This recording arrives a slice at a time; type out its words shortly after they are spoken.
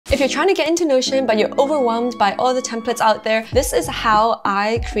If you're trying to get into Notion but you're overwhelmed by all the templates out there, this is how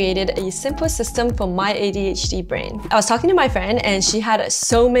I created a simple system for my ADHD brain. I was talking to my friend and she had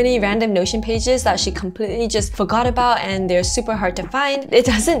so many random Notion pages that she completely just forgot about and they're super hard to find. It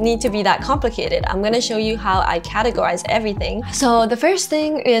doesn't need to be that complicated. I'm gonna show you how I categorize everything. So the first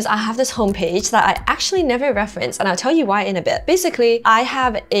thing is I have this homepage that I actually never reference, and I'll tell you why in a bit. Basically, I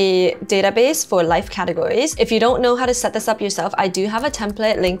have a database for life categories. If you don't know how to set this up yourself, I do have a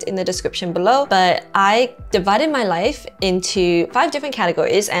template linked in the description below, but I divided my life into 5 different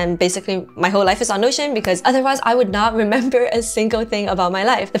categories, and basically my whole life is on Notion because otherwise I would not remember a single thing about my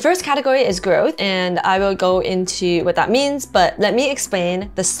life. The first category is growth, and I will go into what that means, but let me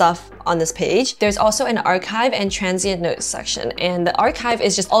explain the stuff on this page. There's also an archive and transient notes section, and the archive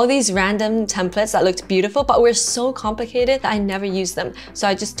is just all these random templates that looked beautiful but were so complicated that I never used them. So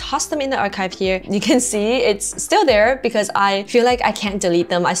I just tossed them in the archive here. You can see it's still there because I feel like I can't delete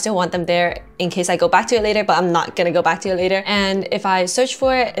them. I still want them there in case I go back to it later, but I'm not gonna go back to it later. And if I search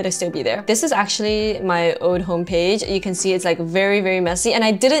for it, it'll still be there. This is actually my old homepage. You can see it's like very, very messy, and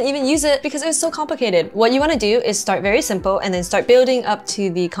I didn't even use it because it was so complicated. What you wanna do is start very simple and then start building up to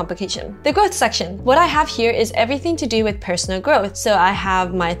the complication. The growth section. What I have here is everything to do with personal growth. So I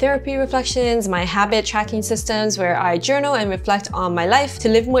have my therapy reflections, my habit tracking systems where I journal and reflect on my life to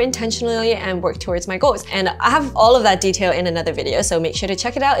live more intentionally and work towards my goals. And I have all of that detail in another video, so make sure to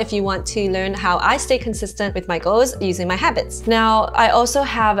check it out if you want to learn how I stay consistent with my goals using my habits. Now, I also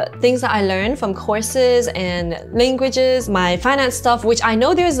have things that I learned from courses and languages, my finance stuff, which I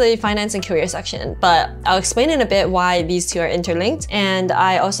know there's a finance and career section, but I'll explain in a bit why these two are interlinked. And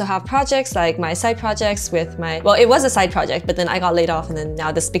I also have projects like my side projects with my, well, it was a side project, but then I got laid off and then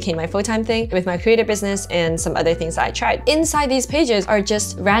now this became my full-time thing with my creator business and some other things that I tried. Inside these pages are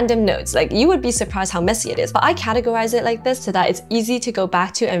just random notes. Like, you would be surprised how messy it is, but I categorize it like this so that it's easy to go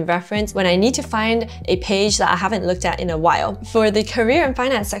back to and reference when I need to find a page that I haven't looked at in a while. For the career and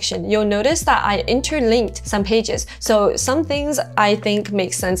finance section, you'll notice that I interlinked some pages. So some things I think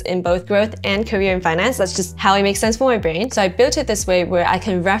make sense in both growth and career and finance. That's just how it makes sense for my brain. So I built it this way where I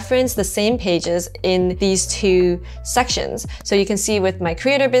can reference the same pages in these two sections. So you can see with my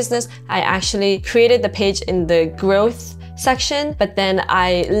creator business, I actually created the page in the growth section, but then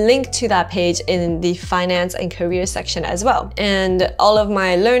I linked to that page in the finance and career section as well. And all of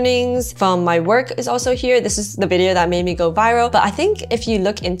my learnings from my work is also here. This is the video that made me go viral, but I think if you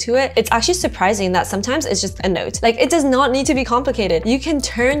look into it, it's actually surprising that sometimes it's just a note. Like, it does not need to be complicated. You can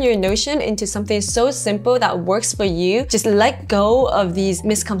turn your Notion into something so simple that works for you. Just let go of these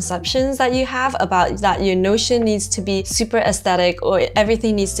misconceptions that you have about that your Notion needs to be super aesthetic or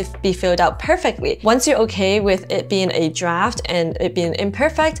everything needs to be filled out perfectly. Once you're okay with it being a draft and it being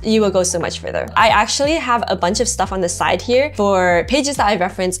imperfect, you will go so much further. I actually have a bunch of stuff on the side here for pages that I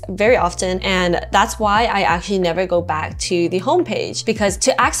reference very often, and that's why I actually never go back to the home page, because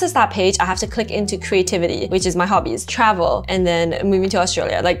to access that page, I have to click into creativity, which is my hobbies, travel, and then moving to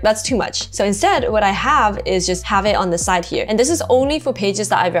Australia. Like, that's too much. So instead, what I have is just have it on the side here. And this is only for pages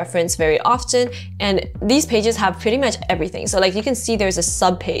that I reference very often, and these pages have pretty much everything. So like, you can see there's a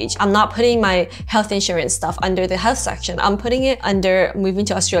sub page. I'm not putting my health insurance stuff under the health section. I'm putting it under moving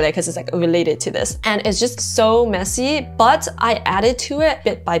to Australia because it's like related to this. And it's just so messy, but I added to it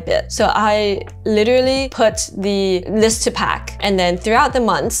bit by bit. So I literally put the list to pack, and then throughout the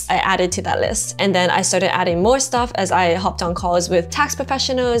months, I added to that list. And then I started adding more stuff as I hopped on calls with tax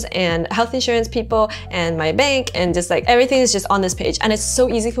professionals and health insurance people and my bank, and just like everything is just on this page. And it's so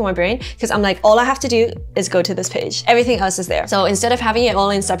easy for my brain because I'm like, all I have to do is go to this page. Everything else is there. So instead of having it all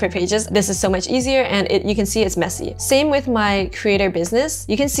in separate pages, this is so much easier, and you can see it's messy. Same with my creator business.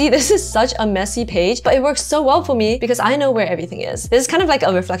 You can see this is such a messy page, but it works so well for me because I know where everything is. This is kind of like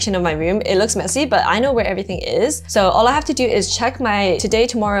a reflection of my room. It looks messy, but I know where everything is. So all I have to do is check my today,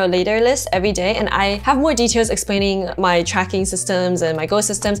 tomorrow, later list every day, and I have more details explaining my tracking systems and my goal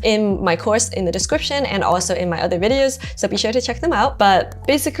systems in my course in the description and also in my other videos, so be sure to check them out. But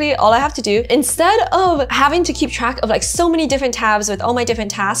basically, all I have to do, instead of having to keep track of like so many different tabs with all my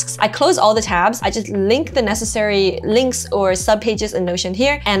different tasks, I close all the tabs. I just link the necessary links or subpages in Notion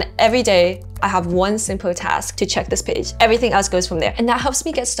here, and every day I have one simple task to check this page. Everything else goes from there. And that helps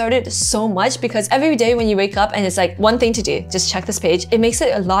me get started so much because every day when you wake up and it's like one thing to do, just check this page, it makes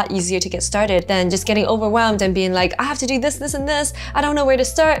it a lot easier to get started than just getting overwhelmed and being like, I have to do this, this, and this. I don't know where to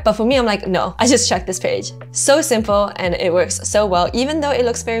start. But for me, I'm like, no, I just check this page. So simple, and it works so well, even though it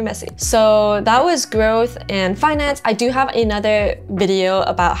looks very messy. So that was growth and finance. I do have another video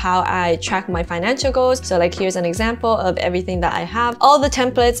about how I track my financial goals. So like, here's an example of everything that I have. All the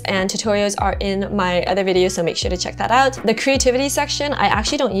templates and tutorials are are in my other videos, so make sure to check that out. The creativity section, I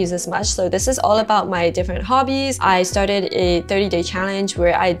actually don't use this much. So this is all about my different hobbies. I started a 30-day challenge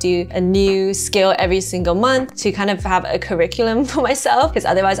where I do a new skill every single month to kind of have a curriculum for myself, because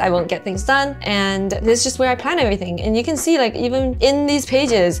otherwise I won't get things done. And this is just where I plan everything. And you can see, like, even in these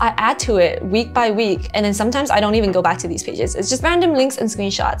pages, I add to it week by week. And then sometimes I don't even go back to these pages. It's just random links and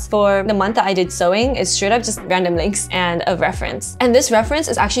screenshots. For the month that I did sewing, it's straight up just random links and a reference. And this reference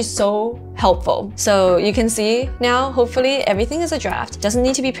is actually so helpful. So you can see now, hopefully everything is a draft. Doesn't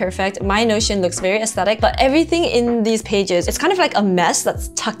need to be perfect. My Notion looks very aesthetic, but everything in these pages, it's kind of like a mess that's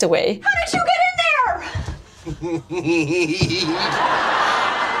tucked away. How did you get in there?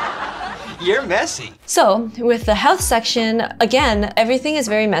 You're messy. So with the health section, again, everything is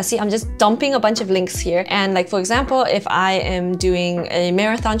very messy. I'm just dumping a bunch of links here. And like, for example, if I am doing a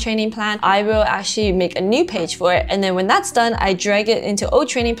marathon training plan, I will actually make a new page for it. And then when that's done, I drag it into old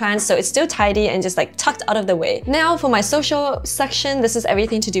training plans, so it's still tidy and just like tucked out of the way. Now for my social section, this is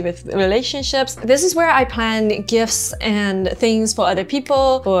everything to do with relationships. This is where I plan gifts and things for other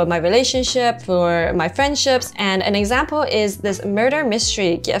people, for my relationship, for my friendships. And an example is this murder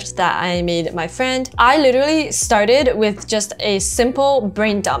mystery gift that I made my friend. I literally started with just a simple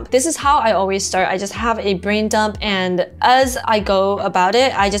brain dump. This is how I always start. I just have a brain dump, and as I go about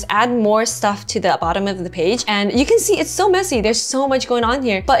it, I just add more stuff to the bottom of the page. And you can see it's so messy. There's so much going on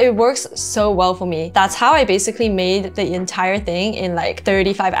here, but it works so well for me. That's how I basically made the entire thing in like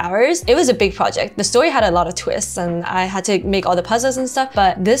 35 hours. It was a big project. The story had a lot of twists and I had to make all the puzzles and stuff,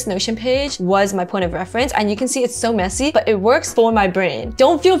 but this Notion page was my point of reference, and you can see it's so messy, but it works for my brain.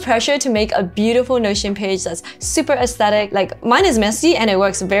 Don't feel pressure to make a beautiful Notion page that's super aesthetic. Like, mine is messy and it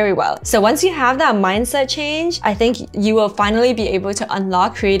works very well. So once you have that mindset change, I think you will finally be able to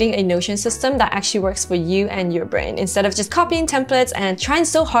unlock creating a Notion system that actually works for you and your brain, instead of just copying templates and trying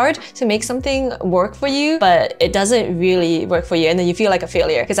so hard to make something work for you, but it doesn't really work for you, and then you feel like a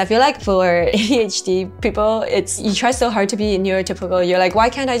failure. Because I feel like for ADHD people, you try so hard to be neurotypical. You're like, why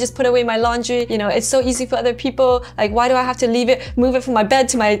can't I just put away my laundry? You know, it's so easy for other people. Like, why do I have to move it from my bed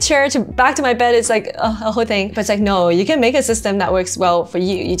to my chair to back to my bed? It's like a whole thing. But it's like, no, you can make a system that works well for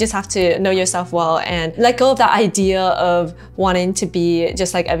you. You just have to know yourself well and let go of that idea of wanting to be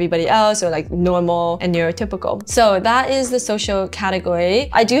just like everybody else, or like normal and neurotypical. So that is the social category.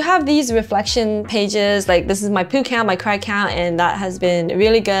 I do have these reflection pages. Like, this is my poo count, my cry count, and that has been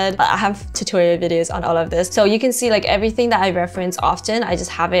really good. I have tutorial videos on all of this. So you can see like everything that I reference often, I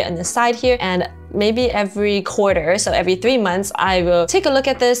just have it on the side here. And maybe every quarter, so every 3 months, I will take a look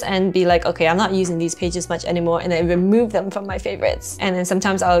at this and be like, okay, I'm not using these pages much anymore, and then remove them from my favorites. And then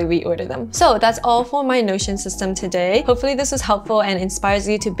sometimes I'll reorder them. So that's all for my Notion system today. Hopefully this was helpful and inspires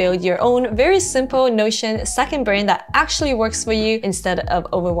you to build your own very simple Notion second brain that actually works for you instead of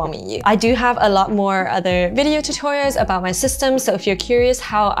overwhelming you. I do have a lot more other video tutorials about my system, so if you're curious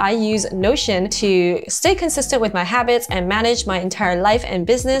how I use Notion to stay consistent with my habits and manage my entire life and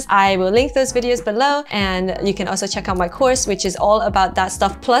business, I will link those videos below. And you can also check out my course, which is all about that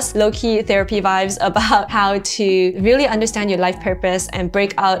stuff, plus low-key therapy vibes about how to really understand your life purpose and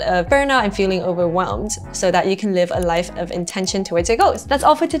break out of burnout and feeling overwhelmed, so that you can live a life of intention towards your goals. That's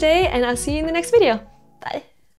all for today, and I'll see you in the next video. Bye.